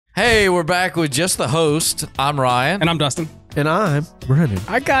Hey, we're back with just the host. I'm Ryan. And I'm Dustin. And I'm Brennan.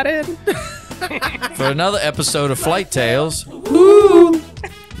 I got in. For another episode of Flight Tales. Woo!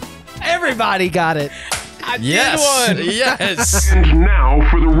 Everybody got it. I Yes. did one. Yes. And now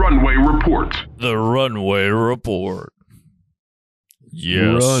for the runway report. The runway report.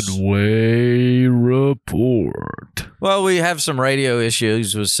 Yes. Runway report. Well, we have some radio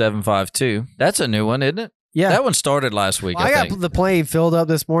issues with 752. That's a new one, isn't it? Yeah. That one started last week, I I think. got the plane filled up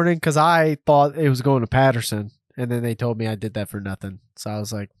this morning because I thought it was going to Patterson. And then they told me I did that for nothing. So I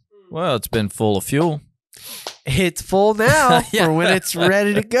was like, Well, it's been full of fuel. it's full now Yeah. for when it's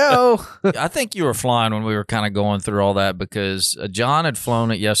ready to go. I think you were flying when we were kind of going through all that because John had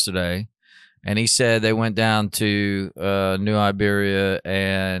flown it yesterday, and he said they went down to New Iberia,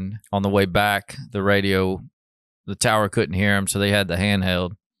 and on the way back, the tower couldn't hear him, so they had the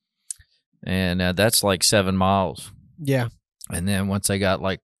handheld, and that's like 7 miles. Yeah. And then once they got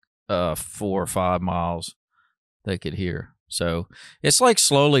like 4 or 5 miles, they could hear. So it's like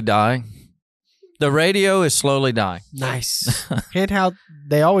slowly dying. The radio is slowly dying. Nice. Handheld.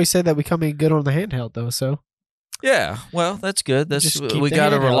 They always say that we come in good on the handheld, though. So Yeah, well, that's good. Just keep We the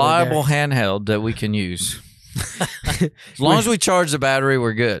got a handheld in reliable handheld that we can use. As long as we charge the battery,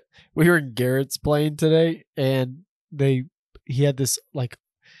 we're good. we were in Garrett's plane today, and he had this like,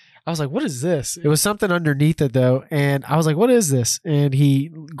 I was like, what is this? It was something underneath it though, and I was like, what is this? And he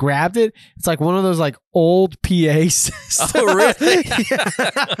grabbed it. It's like one of those like old PA systems. Oh, really? Yeah.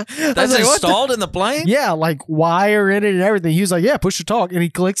 That's installed in the plane? Yeah, like wire in it and everything. He was like, yeah, push to talk, and he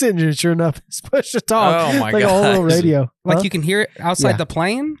clicks it, and sure enough, it's push to talk. Oh, my like a whole little gosh. radio. Like Huh? you can hear it outside Yeah. the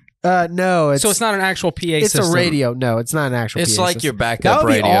plane? No, So it's not an actual PA It's system. a radio. No, it's not an actual. It's PA like system. your backup That would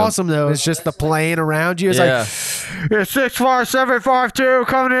be radio. awesome though. It's just the plane around you. It's Yeah. like 65752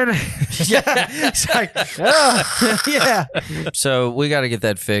 coming in. Yeah, it's like yeah. So we got to get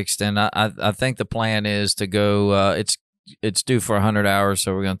that fixed, and I think the plan is to go. It's due for 100 hours,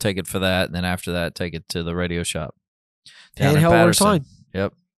 so we're going to take it for that, and then after that, take it to the radio shop. down in Handheld works Patterson. fine.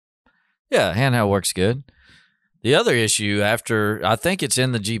 Yep. Yeah, handheld works good. The other issue I think it's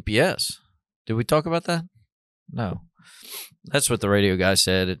in the GPS. Did we talk about that? No. That's what the radio guy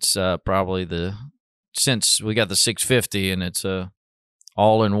said. It's probably since we got the 650 and it's a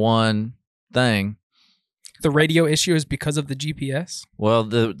all-in-one thing. The radio issue is because of the GPS? Well,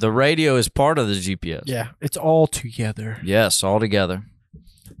 the radio is part of the GPS. Yeah, it's all together. Yes, all together.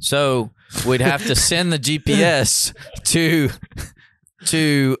 So we'd have to send the GPS to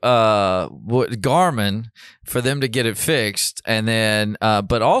Garmin for them to get it fixed, and then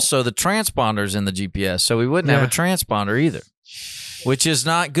but also the transponders in the GPS, so we wouldn't have a transponder either, which is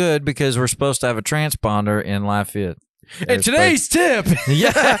not good because we're supposed to have a transponder in Lafayette. And today's tip.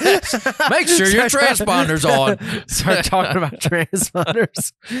 Yeah, make sure your transponder's on. Start talking about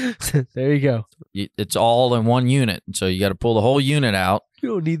transponders. There you go. It's all in one unit, so you got to pull the whole unit out. You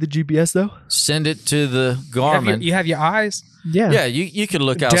don't need the GPS though. Send it to the Garmin. You have your eyes? Yeah. Yeah, you could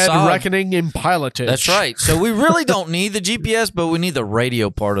look Dead outside. reckoning in pilotage. That's right. So we really don't need the GPS, but we need the radio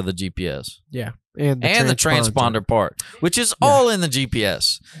part of the GPS Yeah. And the transponder part, which is all in the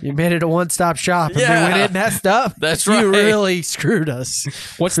GPS. You made it a one-stop shop. And Yeah. then when it messed up, That's you right. really screwed us.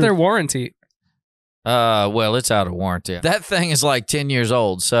 What's their warranty? Well, it's out of warranty. That thing is like 10 years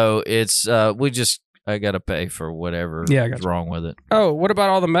old, so it's I got to pay for whatever is wrong with it. Oh, what about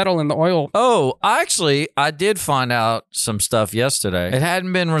all the metal and the oil? Oh, actually, I did find out some stuff yesterday. It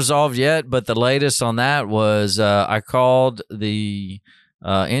hadn't been resolved yet, but the latest on that was I called the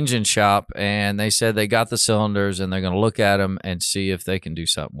engine shop, and they said they got the cylinders, and they're going to look at them and see if they can do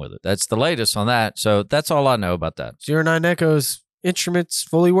something with it. That's the latest on that, so that's all I know about that. 09 Echo's instruments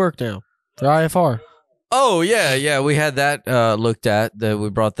fully work now. For IFR. Oh, yeah, we had that looked at. We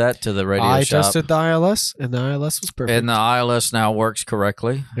brought that to the radio I shop. tested the ILS, and the ILS was perfect. And the ILS now works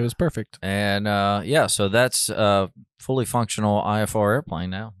correctly. It was perfect. And so that's a fully functional IFR airplane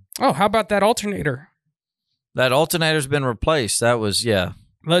now. Oh, how about that alternator? That alternator's been replaced. That was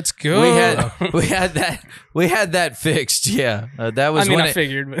Let's go. We had that fixed. Yeah, that was I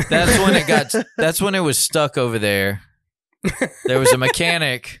figured. But that's when it was stuck over there. There was a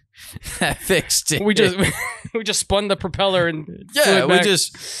mechanic that fixed it. we just spun the propeller and flew it we back.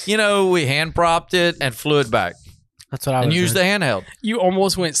 just we hand propped it and flew it back That's what I and was used the handheld. You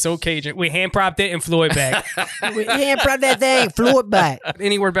almost went so Cajun. We hand propped it and flew it back. We hand propped that thing, flew it back.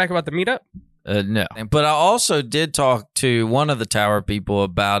 Any word back about the meetup? No, but I also did talk to one of the tower people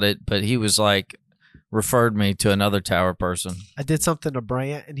about it, but he was like referred me to another tower person. I did something to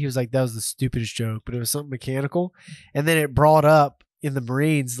Brant, and he was like, that was the stupidest joke, but it was something mechanical. And then it brought up in the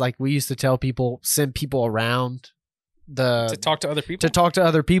Marines, like we used to tell people, send people around to talk to other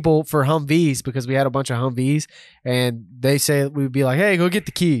people. For Humvees, because we had a bunch of Humvees, and they say we'd be like, "Hey, go get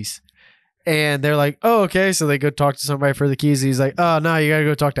the keys," and they're like, "Oh, okay." So they go talk to somebody for the keys. He's like, "Oh no, you gotta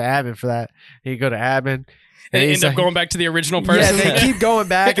go talk to admin for that." And you go to admin. And they end up going back to the original person. Yeah, they keep going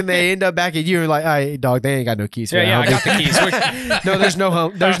back, and they end up back at you. And like, "Hey, dog, they ain't got no keys." Yeah, I got the keys. No,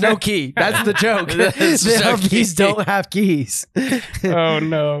 there's no key. That's the joke. The Humvees don't have keys. Oh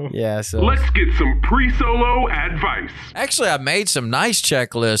no. Yeah. So Let's get some pre-solo advice. Actually, I made some nice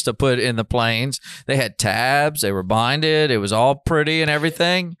checklists to put in the planes. They had tabs. They were binded. It was all pretty and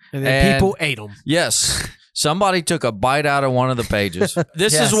everything. and then people ate them. Yes. Somebody took a bite out of one of the pages.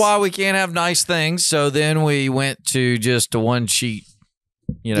 This Yes. is why we can't have nice things. So then we went to just a one sheet,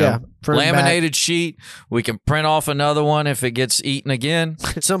 laminated sheet. We can print off another one if it gets eaten again.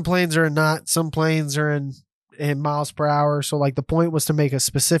 Some planes are in knots. Some planes are in miles per hour. So like the point was to make a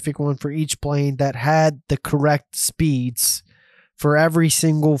specific one for each plane that had the correct speeds for every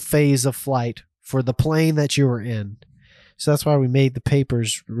single phase of flight for the plane that you were in. So that's why we made the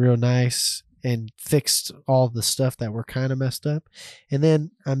papers real nice and fixed all the stuff that were kind of messed up. And then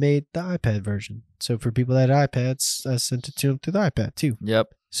I made the iPad version. So for people that had iPads, I sent it to them through the iPad too.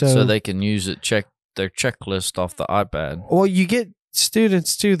 Yep. So So they can use it, check their checklist off the iPad. well, you get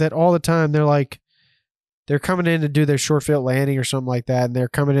students too that all the time they're coming in to do their short field landing or something like that, and they're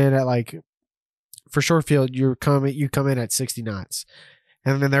coming in at like, for short field you come in at 60 knots,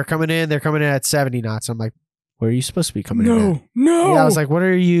 and then they're coming in at 70 knots. I'm like, where are you supposed to be coming in at? No. Yeah, I was like, what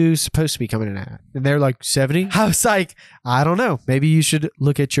are you supposed to be coming in at? And they're like, 70? I was like, I don't know. Maybe you should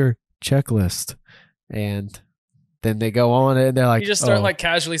look at your checklist. And then they go on and they're like, You just start oh. like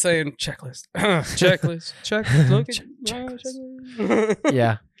casually saying checklist, checklist, check. Look at checklist.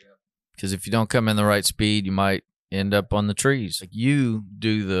 Yeah. Because if you don't come in the right speed, you might end up on the trees. Like you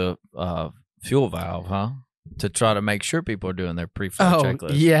do the fuel valve, huh? To try to make sure people are doing their pre-flight Oh,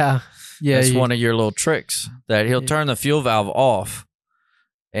 checklist. yeah. Yeah. That's one of your little tricks, that he'll turn the fuel valve off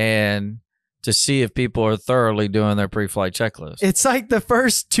and to see if people are thoroughly doing their pre-flight checklist. It's like the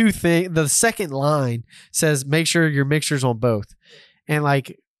first two things. The second line says, make sure your mixture's on both. And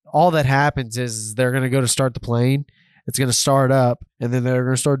like all that happens is they're going to go to start the plane. It's going to start up, and then they're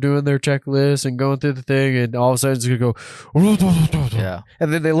going to start doing their checklist and going through the thing. And all of a sudden it's going to go, Yeah.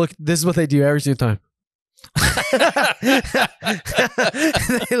 And then they look, this is what they do every single time.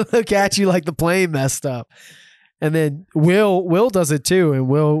 They look at you like the plane messed up. And then Will does it too. And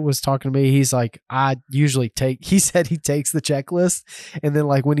Will was talking to me. He's like, he said he takes the checklist, and then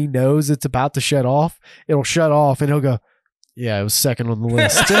like when he knows it's about to shut off, it'll shut off and he'll go, yeah, it was second on the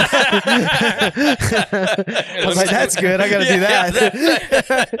list. I was like, that's good. I got to do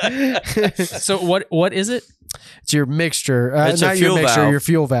that. So what is it? It's your mixture. It's not a your fuel mixture, valve. your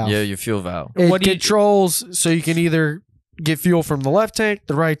fuel valve. Yeah, your fuel valve. It What do you- controls so you can either get fuel from the left tank,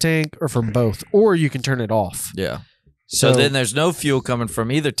 the right tank, or from both, or you can turn it off. Yeah. So So- then there's no fuel coming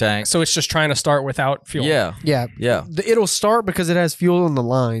from either tank. So it's just trying to start without fuel. Yeah. Yeah, Yeah. it'll start because it has fuel in the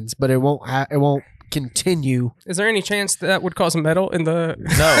lines, but it won't. It won't continue. Is there any chance that would cause a metal in the?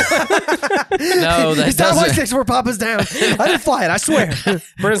 No. No, that It's not like doesn't. six where Papa's down. I didn't fly it. I swear.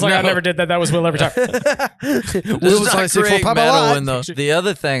 Brennan's like, I No. never did that. That was Will every time. Will Does was not like, "Six, create Papa metal lied." in the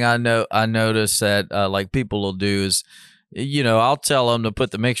other thing I noticed that like people will do is, I'll tell them to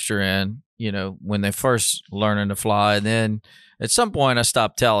put the mixture in, when they first learning to fly, and then at some point I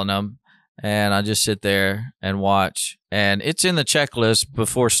stop telling them, and I just sit there and watch, and it's in the checklist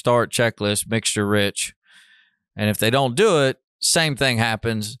before start checklist, mixture rich, and if they don't do it, same thing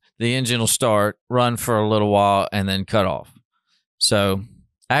happens. The engine will start, run for a little while, and then cut off. So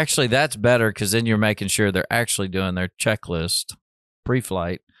actually, that's better because then you're making sure they're actually doing their checklist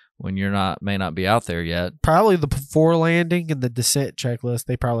pre-flight when may not be out there yet. Probably the before landing and the descent checklist,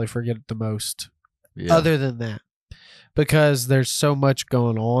 they probably forget it the most. Yeah. Other than that, because there's so much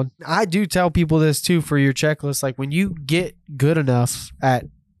going on. I do tell people this too for your checklist. Like when you get good enough at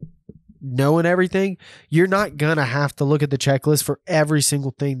knowing everything, you're not gonna have to look at the checklist for every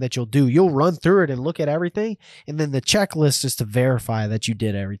single thing that you'll do. You'll run through it and look at everything, and then the checklist is to verify that you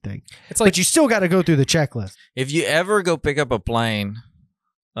did everything. It's like But you still got to go through the checklist. If you ever go pick up a plane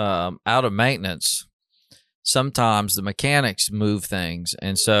out of maintenance, sometimes the mechanics move things.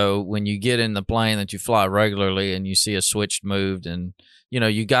 And so when you get in the plane that you fly regularly and you see a switch moved, and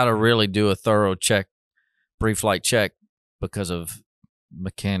you got to really do a thorough check, pre-flight check, because of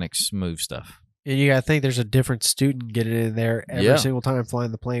mechanics move stuff. And you got to think there's a different student getting in there every Yeah. single time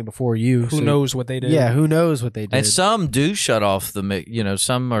flying the plane before you. who So- knows what they did? Yeah, who knows what they did. And some do shut off the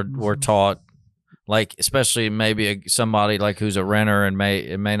some were taught, like especially maybe somebody like who's a renter and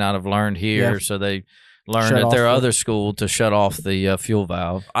may not have learned here, Yeah. so they learned Shut at off their the- other school to shut off the fuel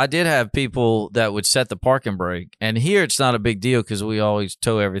valve. I did have people that would set the parking brake, and here it's not a big deal because we always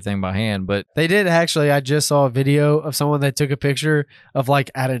tow everything by hand. But They did actually. I just saw a video of someone that took a picture of like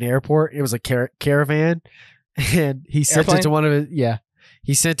at an airport. It was a caravan, and he sent it to one of his. Yeah,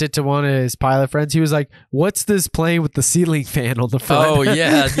 he sent it to one of his pilot friends. He was like, "What's this plane with the ceiling fan on the front?" oh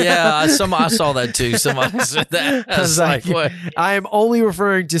yeah, I saw that too. Somebody said that. I was like, what? I am only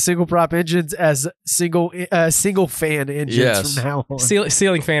referring to single prop engines as single fan engines Yes. from now on.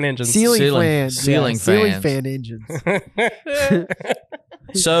 Ceiling fan engines. Ceiling ceiling fan fans. engines.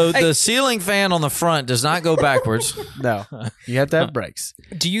 So the ceiling fan on the front does not go backwards. No, you have to have brakes.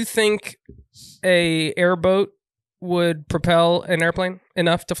 Do you think a airboat would propel an airplane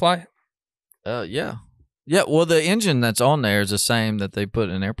enough to fly? Yeah. Well, the engine that's on there is the same that they put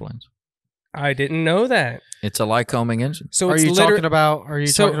in airplanes. I didn't know that. It's a Lycoming engine. So Are it's you talking about? Are you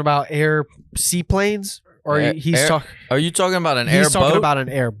So- talking about air seaplanes? Or Air- he's air- talking? Are you talking about an He's airboat? talking about an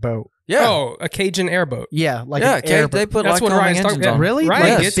airboat. Yeah. Oh, a Cajun airboat. Yeah, like yeah, an airboat. they put That's what Lycoming Ryan's engines talking about. on. Really? Ryan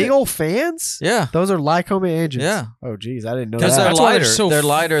Like gets big it. old fans? Yeah. Those are Lycoming engines. Yeah. Oh, geez, I didn't know Because that. they're That's why lighter. they're so They're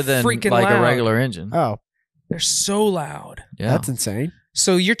lighter than freaking like a loud. regular engine. Oh, They're so loud. Yeah. that's insane.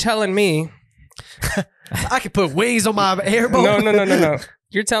 So you're telling me I could put wings on my airboat. No.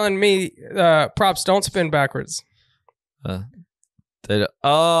 You're telling me props don't spin backwards.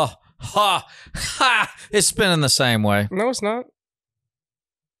 It's spinning the same way. No, it's not.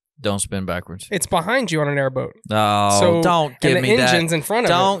 Don't spin backwards. It's behind you on an airboat. No, So don't give and me the that. engine's in front of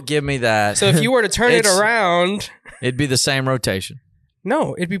it. Don't give me that. So if you were to turn it It's- around, It'd be the same rotation.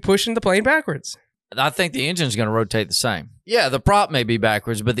 no, it'd be pushing the plane backwards. I think the engine's going to rotate the same. Yeah, the prop may be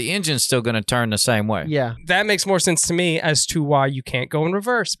backwards, but the engine's still going to turn the same way. Yeah. That makes more sense to me as to why you can't go in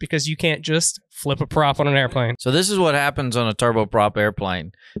reverse, because you can't just flip a prop on an airplane. So this is what happens on a turboprop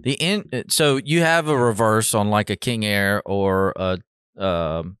airplane. So you have a reverse on like a King Air or a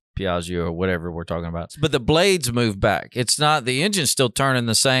Piaggio or whatever we're talking about, but the blades move back. It's not the engine's still turning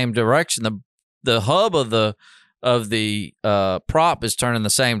the same direction. The hub of the prop is turning the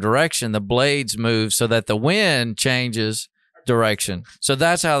same direction. The blades move so that the wind changes direction. So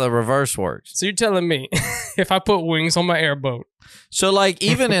that's how the reverse works. So you're telling me if I put wings on my airboat, So like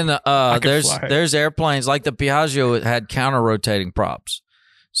even in could fly. there's airplanes like the Piaggio had counter rotating props.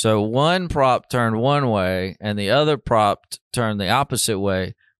 So one prop turned one way and the other prop turned the opposite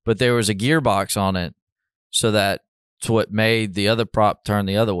way, but there was a gearbox on it, so that's what made the other prop turn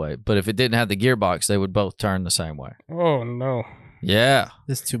the other way. But if it didn't have the gearbox, they would both turn the same way. oh no. Yeah.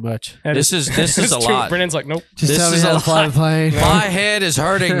 This is too much. That This is it's a too- lot. Brennan's like, nope. Just This tell me is how a to fly lot. the plane. My head is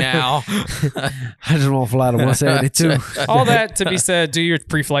hurting now. I just want to fly to 172. All that to be said, do your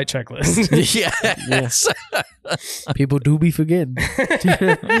pre-flight checklist. Yes. People do be forgetting.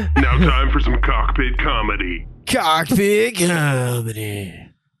 Now time for some cockpit comedy. Cockpit comedy.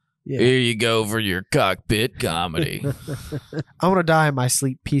 Yeah. Here you go for your cockpit comedy. I want to die in my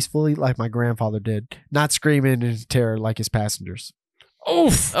sleep peacefully like my grandfather did, not screaming in terror like his passengers.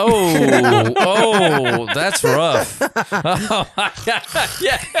 Oof. Oh, that's rough. Oh my God.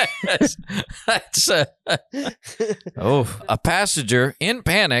 Yes. That's a passenger in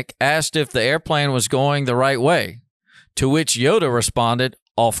panic asked if the airplane was going the right way, to which Yoda responded,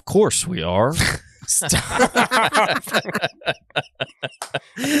 "Of course we are."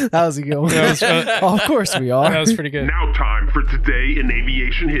 That was a good one. Of course we That are. was pretty good. Now time for Today in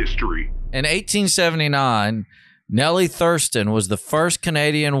Aviation History. In 1879, Nellie Thurston was the first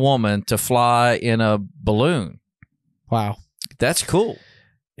Canadian woman to fly in a balloon. Wow. That's cool.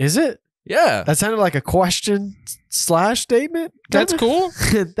 Is it? Yeah. That sounded like a question / statement. That's cool.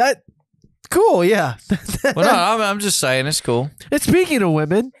 That cool, yeah. Well, no, I'm just saying it's cool. And speaking of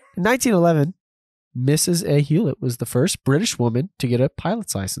women, in 1911, Mrs. A. Hewlett was the first British woman to get a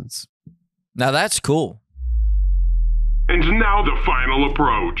pilot's license. Now that's cool. And now the final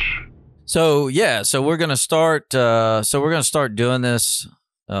approach. So we're gonna start. Doing this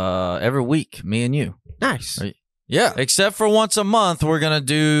every week, me and you. Nice. Yeah, except for once a month, we're gonna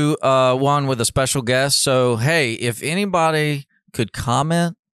do one with a special guest. So hey, if anybody could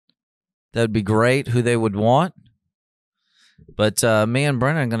comment, that'd be great. Who they would want. But me and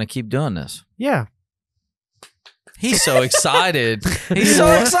Brennan are gonna keep doing this. Yeah. He's so excited. He's so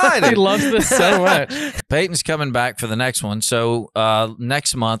excited. He loves this so much. Peyton's coming back for the next one. So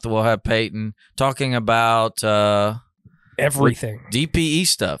next month we'll have Peyton talking about Everything. DPE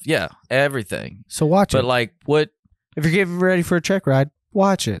stuff. Yeah, everything. So watch But it. like what? If you're getting ready for a check ride,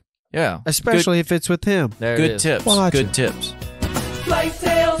 watch it. Yeah. Especially if it's with him. Good tips. Watch Good it. tips. Flight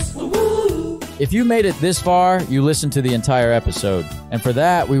tales, woo-woo. If you made it this far, you listened to the entire episode. And for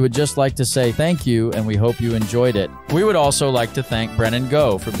that, we would just like to say thank you, and we hope you enjoyed it. We would also like to thank Brennan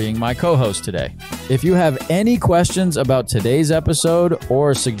Go for being my co-host today. If you have any questions about today's episode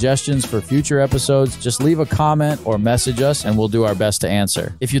or suggestions for future episodes, just leave a comment or message us, and we'll do our best to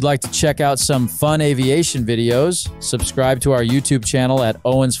answer. If you'd like to check out some fun aviation videos, subscribe to our YouTube channel at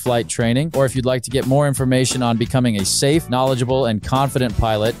Owens Flight Training, or if you'd like to get more information on becoming a safe, knowledgeable, and confident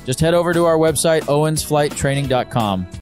pilot, just head over to our website, owensflighttraining.com.